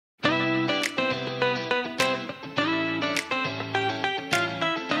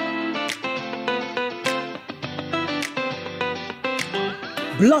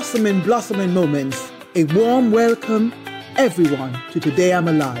Blossoming, blossoming moments. A warm welcome, everyone, to Today I'm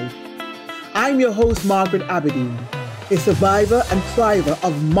Alive. I'm your host, Margaret Aberdeen, a survivor and thriver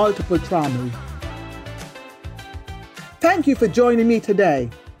of multiple traumas. Thank you for joining me today.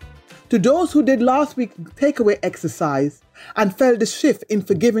 To those who did last week's takeaway exercise and felt the shift in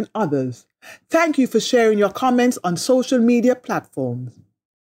forgiving others, thank you for sharing your comments on social media platforms.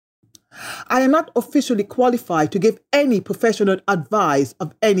 I am not officially qualified to give any professional advice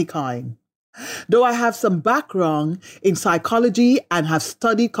of any kind. Though I have some background in psychology and have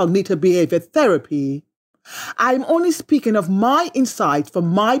studied cognitive behavior therapy, I am only speaking of my insights from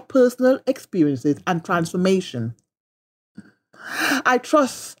my personal experiences and transformation. I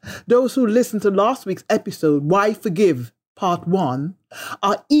trust those who listened to last week's episode, Why Forgive, Part 1,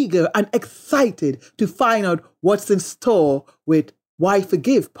 are eager and excited to find out what's in store with Why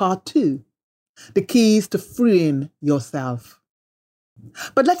Forgive, Part 2, the keys to freeing yourself.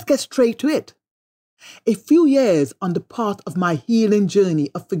 But let's get straight to it. A few years on the path of my healing journey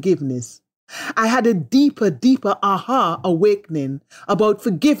of forgiveness, I had a deeper aha awakening about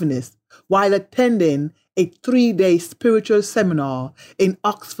forgiveness while attending a 3-day spiritual seminar in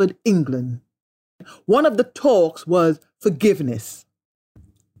Oxford, England. One of the talks was forgiveness.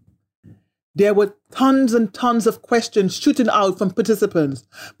 There were tons and tons of questions shooting out from participants,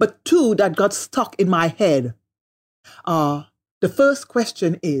 but two that got stuck in my head are, the first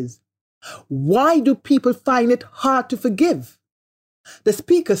question is, why do people find it hard to forgive? The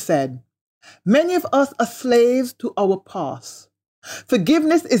speaker said, many of us are slaves to our past.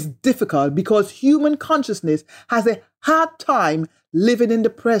 Forgiveness is difficult because human consciousness has a hard time living in the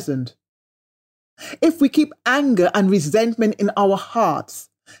present. If we keep anger and resentment in our hearts,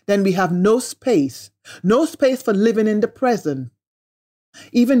 then we have no space for living in the present.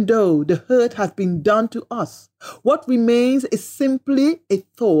 Even though the hurt has been done to us, what remains is simply a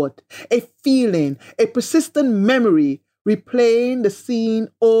thought, a feeling, a persistent memory, replaying the scene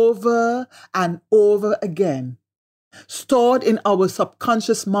over and over again, stored in our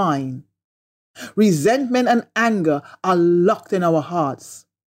subconscious mind. Resentment and anger are locked in our hearts.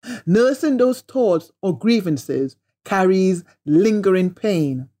 Nursing those thoughts or grievances carries lingering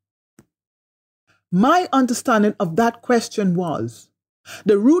pain. My understanding of that question was,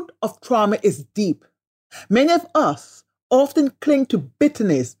 the root of trauma is deep. Many of us often cling to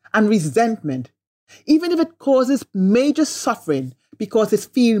bitterness and resentment, even if it causes major suffering because it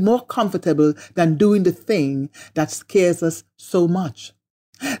feels more comfortable than doing the thing that scares us so much.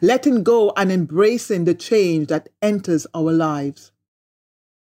 Letting go and embracing the change that enters our lives.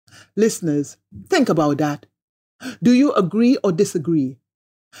 Listeners, think about that. Do you agree or disagree?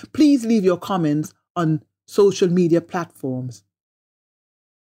 Please leave your comments on social media platforms.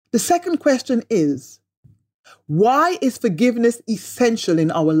 The second question is, why is forgiveness essential in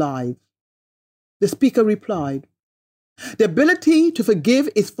our lives? The speaker replied, the ability to forgive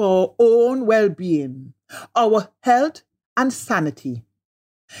is for our own well-being, our health and sanity.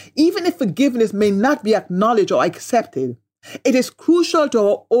 Even if forgiveness may not be acknowledged or accepted, it is crucial to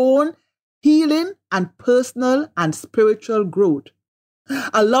our own healing and personal and spiritual growth,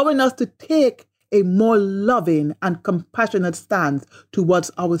 allowing us to take a more loving and compassionate stance towards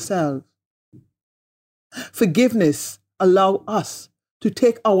ourselves. Forgiveness allows us to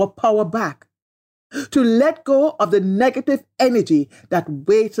take our power back, to let go of the negative energy that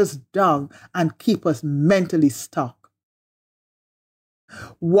weighs us down and keep us mentally stuck.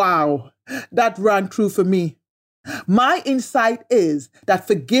 Wow, that ran true for me. My insight is that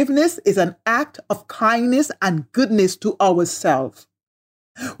forgiveness is an act of kindness and goodness to ourselves.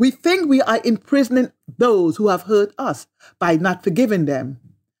 We think we are imprisoning those who have hurt us by not forgiving them.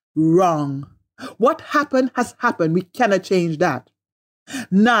 Wrong. What happened has happened. We cannot change that.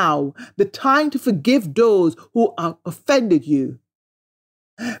 Now, the time to forgive those who have offended you.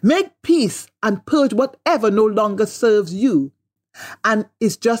 Make peace and purge whatever no longer serves you and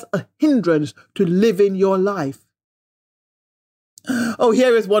is just a hindrance to living your life. Oh,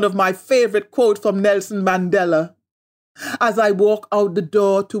 here is one of my favorite quotes from Nelson Mandela. As I walk out the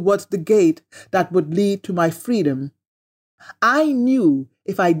door towards the gate that would lead to my freedom, I knew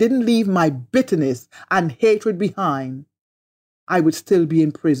if I didn't leave my bitterness and hatred behind, I would still be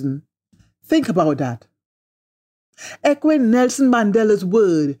in prison. Think about that. Echoing Nelson Mandela's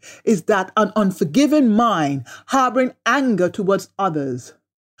word is that an unforgiving mind harboring anger towards others.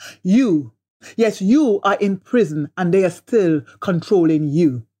 You are in prison and they are still controlling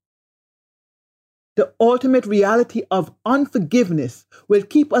you. The ultimate reality of unforgiveness will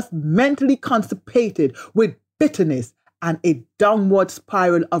keep us mentally constipated with bitterness and a downward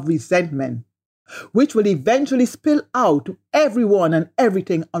spiral of resentment, which will eventually spill out to everyone and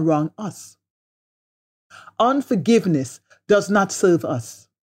everything around us. Unforgiveness does not serve us.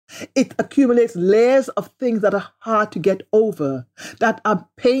 It accumulates layers of things that are hard to get over, that are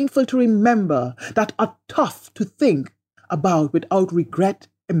painful to remember, that are tough to think about without regret,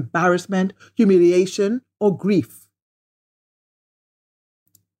 embarrassment, humiliation, or grief.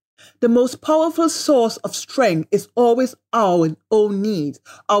 The most powerful source of strength is always our own needs,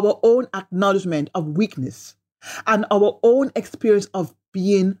 our own acknowledgement of weakness, and our own experience of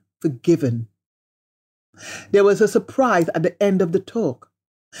being forgiven. There was a surprise at the end of the talk.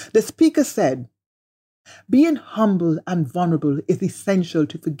 The speaker said, "Being humble and vulnerable is essential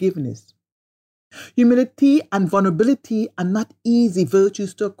to forgiveness. Humility and vulnerability are not easy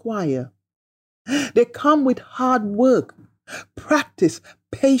virtues to acquire. They come with hard work, practice,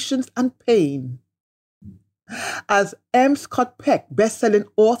 patience, and pain." As M. Scott Peck, best-selling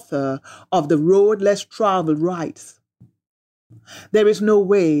author of The Road Less Traveled, writes, "There is no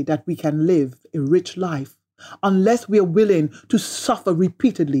way that we can live a rich life unless we are willing to suffer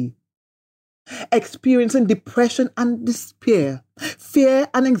repeatedly, experiencing depression and despair, fear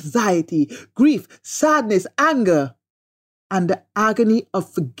and anxiety, grief, sadness, anger, and the agony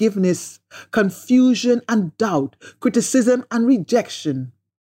of forgiveness, confusion and doubt, criticism and rejection.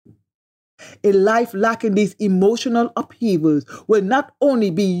 A life lacking these emotional upheavals will not only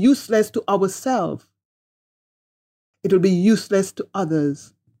be useless to ourselves, it will be useless to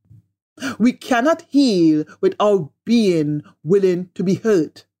others. We cannot heal without being willing to be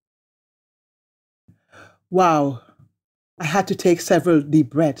hurt." Wow, I had to take several deep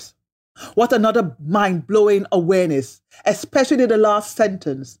breaths. What another mind-blowing awareness, especially the last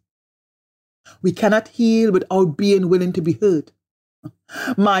sentence. We cannot heal without being willing to be hurt.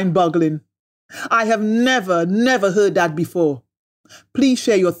 Mind-boggling. I have never heard that before. Please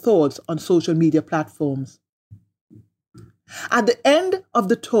share your thoughts on social media platforms. At the end of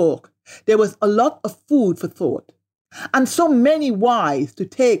the talk, there was a lot of food for thought and so many whys to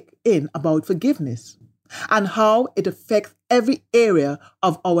take in about forgiveness and how it affects every area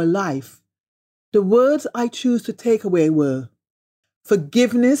of our life. The words I choose to take away were,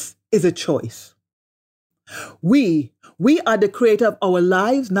 forgiveness is a choice. We are the creator of our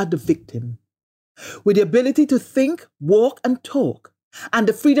lives, not the victim. With the ability to think, walk, and talk, and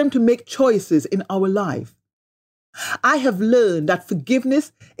the freedom to make choices in our life. I have learned that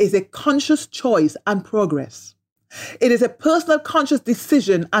forgiveness is a conscious choice and progress. It is a personal conscious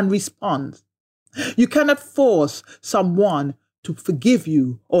decision and response. You cannot force someone to forgive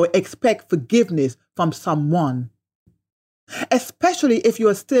you or expect forgiveness from someone, especially if you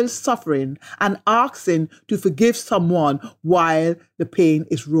are still suffering and asking to forgive someone while the pain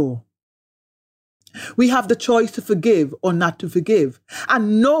is raw. We have the choice to forgive or not to forgive,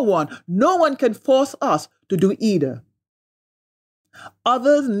 and no one can force us to do either.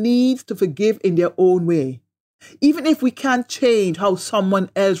 Others need to forgive in their own way. Even if we can't change how someone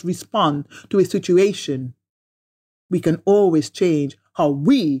else responds to a situation, we can always change how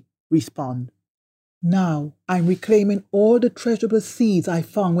we respond. Now, I'm reclaiming all the treasurable seeds I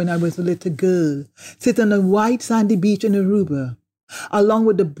found when I was a little girl, sitting on a white sandy beach in Aruba, along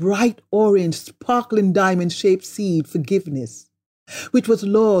with the bright orange, sparkling diamond-shaped seed, forgiveness, which was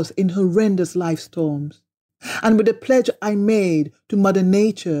lost in horrendous life storms, and with the pledge I made to Mother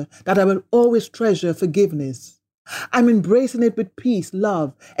Nature that I will always treasure forgiveness. I'm embracing it with peace,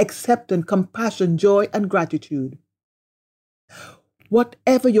 love, acceptance, compassion, joy, and gratitude.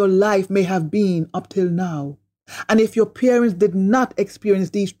 Whatever your life may have been up till now, and if your parents did not experience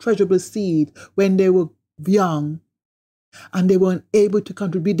these treasurable seeds when they were young, and they weren't able to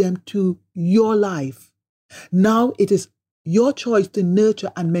contribute them to your life, now it is your choice to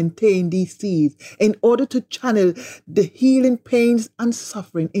nurture and maintain these seeds in order to channel the healing pains and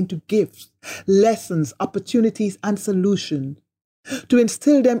suffering into gifts, lessons, opportunities, and solutions, to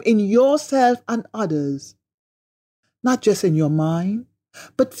instill them in yourself and others, not just in your mind,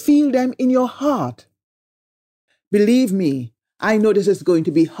 but feel them in your heart. Believe me, I know this is going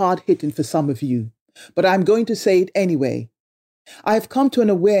to be hard-hitting for some of you, but I'm going to say it anyway. I have come to an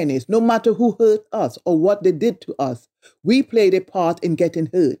awareness, no matter who hurt us or what they did to us, we played a part in getting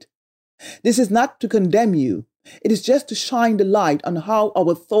hurt. This is not to condemn you. It is just to shine the light on how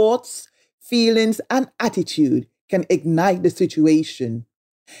our thoughts, feelings, and attitude can ignite the situation.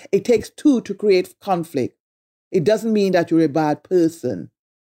 It takes two to create conflict. It doesn't mean that you're a bad person,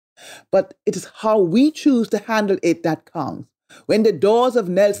 but it is how we choose to handle it that counts. When the doors of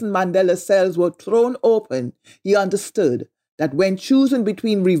Nelson Mandela's cells were thrown open, he understood that when choosing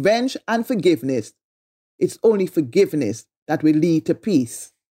between revenge and forgiveness, it's only forgiveness that will lead to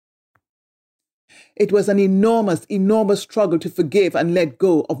peace. It was an enormous, enormous struggle to forgive and let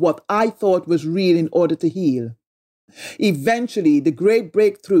go of what I thought was real in order to heal. Eventually, the great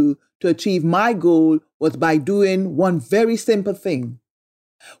breakthrough to achieve my goal was by doing one very simple thing.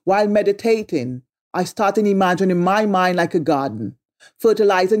 While meditating, I started imagining my mind like a garden,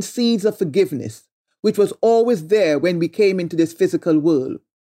 fertilizing seeds of forgiveness, which was always there when we came into this physical world,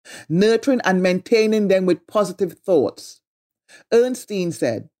 nurturing and maintaining them with positive thoughts. Ernestine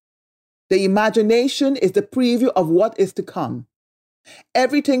said, "The imagination is the preview of what is to come.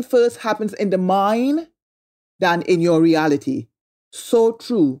 Everything first happens in the mind than in your reality." So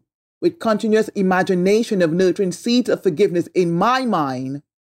true. With continuous imagination of nurturing seeds of forgiveness in my mind,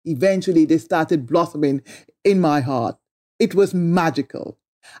 eventually they started blossoming in my heart. It was magical.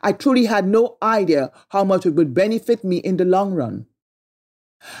 I truly had no idea how much it would benefit me in the long run.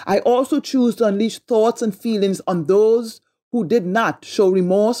 I also choose to unleash thoughts and feelings on those who did not show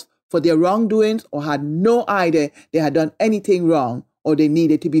remorse for their wrongdoings or had no idea they had done anything wrong or they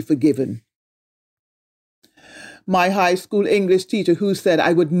needed to be forgiven. My high school English teacher who said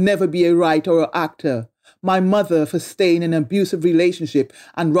I would never be a writer or actor. My mother for staying in an abusive relationship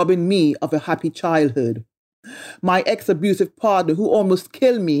and robbing me of a happy childhood. My ex-abusive partner who almost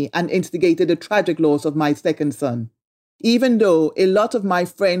killed me and instigated the tragic loss of my second son. Even though a lot of my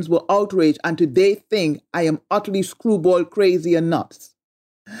friends were outraged and today think I am utterly screwball crazy and nuts.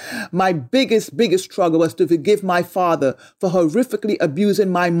 My biggest struggle was to forgive my father for horrifically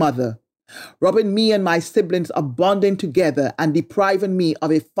abusing my mother, robbing me and my siblings of bonding together and depriving me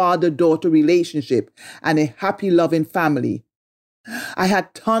of a father-daughter relationship and a happy, loving family. I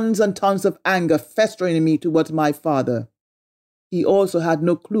had tons and tons of anger festering in me towards my father. He also had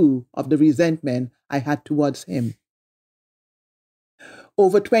no clue of the resentment I had towards him.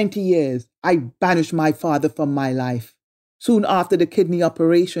 Over 20 years, I banished my father from my life. Soon after the kidney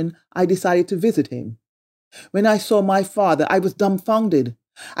operation, I decided to visit him. When I saw my father, I was dumbfounded.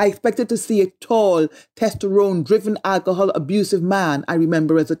 I expected to see a tall, testosterone-driven, alcohol-abusive man I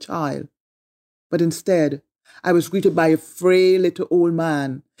remember as a child. But instead, I was greeted by a frail little old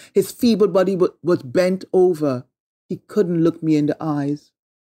man. His feeble body was bent over. He couldn't look me in the eyes.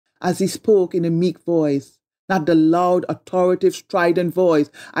 As he spoke in a meek voice, not the loud, authoritative, strident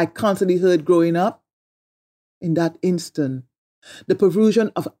voice I constantly heard growing up, in that instant, the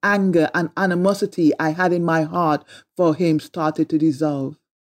profusion of anger and animosity I had in my heart for him started to dissolve.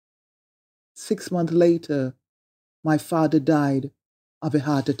 6 months later, my father died of a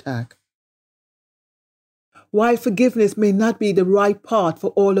heart attack. While forgiveness may not be the right path for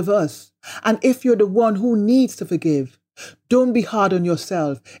all of us, and if you're the one who needs to forgive, don't be hard on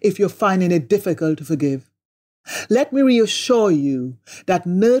yourself if you're finding it difficult to forgive. Let me reassure you that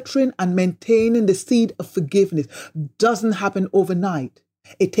nurturing and maintaining the seed of forgiveness doesn't happen overnight.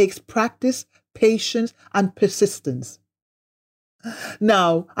 It takes practice, patience, and persistence.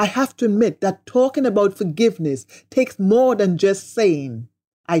 Now, I have to admit that talking about forgiveness takes more than just saying,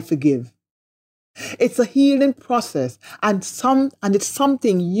 "I forgive." It's a healing process and it's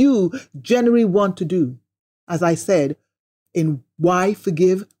something you generally want to do. As I said in Why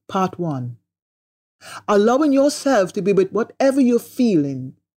Forgive Part 1. Allowing yourself to be with whatever you're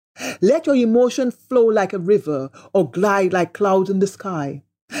feeling. Let your emotion flow like a river or glide like clouds in the sky.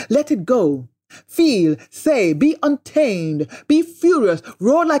 Let it go. Feel, say, be untamed, be furious,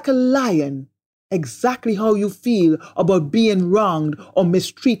 roar like a lion. Exactly how you feel about being wronged or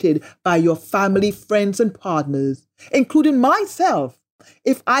mistreated by your family, friends, and partners, including myself,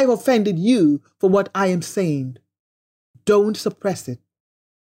 if I've offended you for what I am saying. Don't suppress it.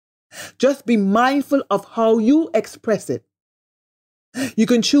 Just be mindful of how you express it. You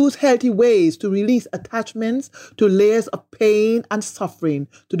can choose healthy ways to release attachments to layers of pain and suffering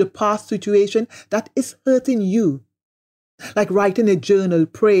to the past situation that is hurting you, like writing a journal,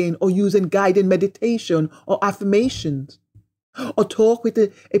 praying, or using guided meditation or affirmations, or talk with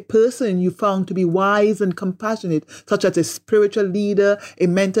a person you found to be wise and compassionate, such as a spiritual leader, a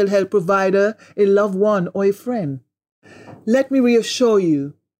mental health provider, a loved one, or a friend. Let me reassure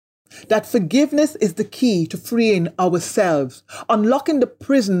you that forgiveness is the key to freeing ourselves, unlocking the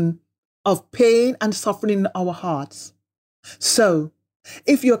prison of pain and suffering in our hearts. So,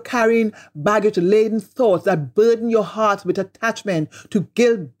 if you're carrying baggage-laden thoughts that burden your heart with attachment to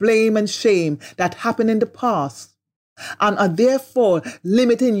guilt, blame, and shame that happened in the past, and are therefore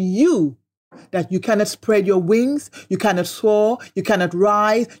limiting you, that you cannot spread your wings, you cannot soar, you cannot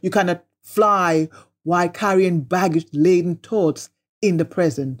rise, you cannot fly while carrying baggage-laden thoughts in the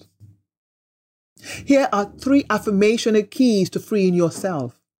present. Here are 3 affirmational keys to freeing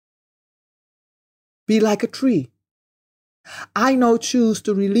yourself. Be like a tree. I now choose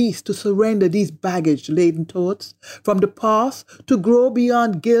to release, to surrender these baggage-laden thoughts from the past to grow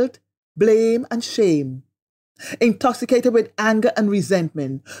beyond guilt, blame, and shame, intoxicated with anger and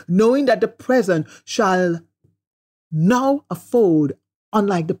resentment, knowing that the present shall now unfold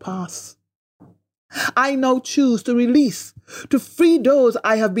unlike the past. I now choose to release, to free those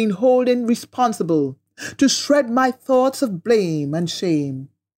I have been holding responsible, to shred my thoughts of blame and shame.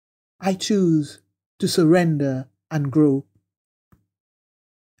 I choose to surrender and grow.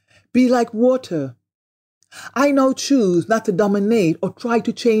 Be like water. I now choose not to dominate or try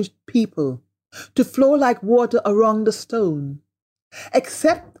to change people, to flow like water around the stone.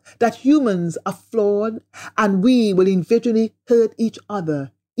 Accept that humans are flawed and we will eventually hurt each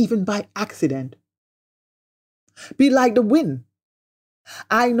other, even by accident. Be like the wind.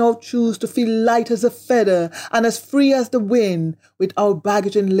 I now choose to feel light as a feather and as free as the wind without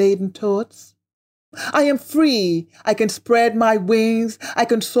baggage and laden thoughts. I am free. I can spread my wings. I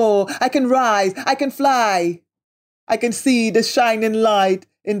can soar. I can rise. I can fly. I can see the shining light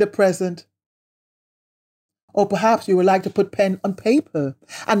in the present. Or perhaps you would like to put pen on paper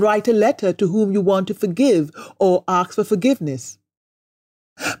and write a letter to whom you want to forgive or ask for forgiveness.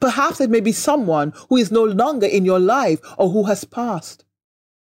 Perhaps it may be someone who is no longer in your life or who has passed.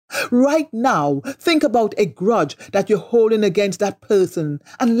 Right now, think about a grudge that you're holding against that person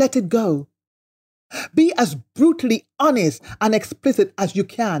and let it go. Be as brutally honest and explicit as you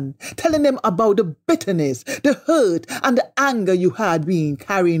can, telling them about the bitterness, the hurt, and the anger you had been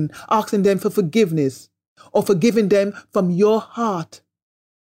carrying, asking them for forgiveness or forgiving them from your heart.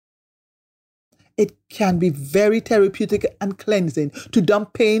 It can be very therapeutic and cleansing to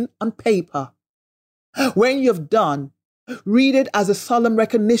dump pain on paper. When you've done, read it as a solemn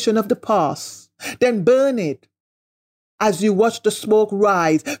recognition of the past, then burn it. As you watch the smoke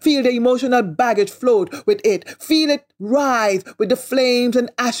rise, feel the emotional baggage float with it. Feel it rise with the flames and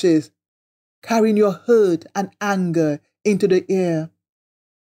ashes, carrying your hurt and anger into the air.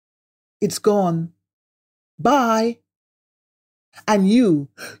 It's gone. Bye. And you,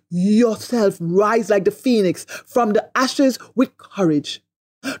 yourself, rise like the phoenix from the ashes with courage.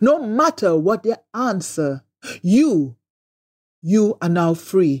 No matter what the answer, you are now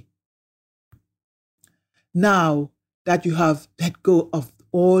free. Now that you have let go of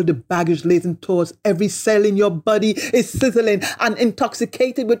all the baggage-laden thoughts, every cell in your body is sizzling and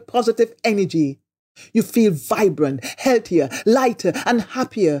intoxicated with positive energy. You feel vibrant, healthier, lighter, and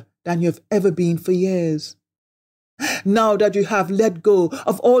happier than you've ever been for years. Now that you have let go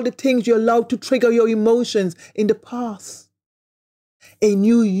of all the things you allowed to trigger your emotions in the past, a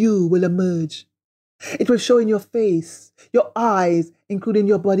new you will emerge. It will show in your face, your eyes, including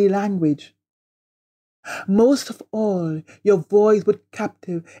your body language. Most of all, your voice would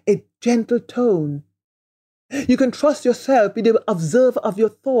capture a gentle tone. You can trust yourself, be the observer of your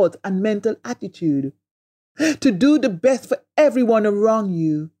thoughts and mental attitude, to do the best for everyone around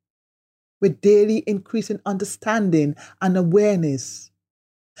you, with daily increasing understanding and awareness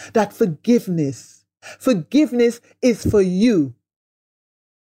that forgiveness is for you.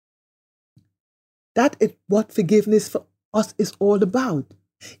 That is what forgiveness for us is all about.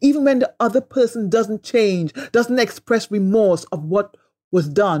 Even when the other person doesn't change, doesn't express remorse of what was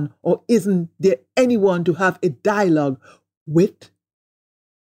done, or isn't there anyone to have a dialogue with,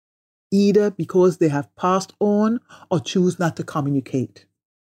 either because they have passed on or choose not to communicate.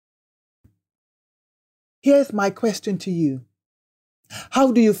 Here's my question to you.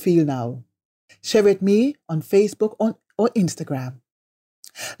 How do you feel now? Share with me on Facebook or Instagram.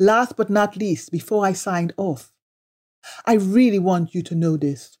 Last but not least, before I sign off, I really want you to know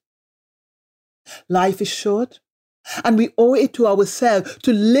this. Life is short, and we owe it to ourselves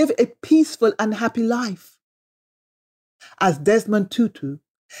to live a peaceful and happy life. As Desmond Tutu,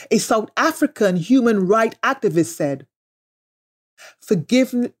 a South African human rights activist, said,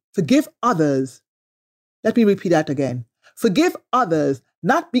 forgive others. Let me repeat that again. Forgive others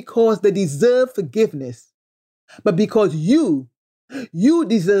not because they deserve forgiveness, but because you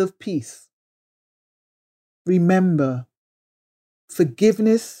deserve peace. Remember,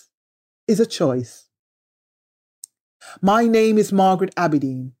 forgiveness is a choice. My name is Margaret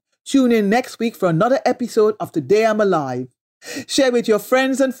Aberdeen. Tune in next week for another episode of Today I'm Alive. Share with your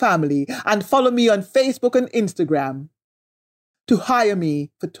friends and family and follow me on Facebook and Instagram. To hire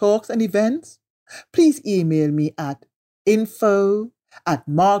me for talks and events, please email me at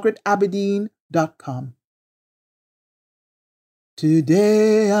info@margaretaberdeen.com.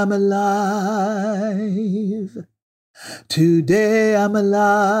 Today I'm alive. Today I'm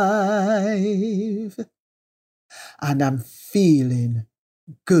alive. And I'm feeling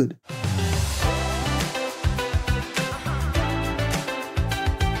good.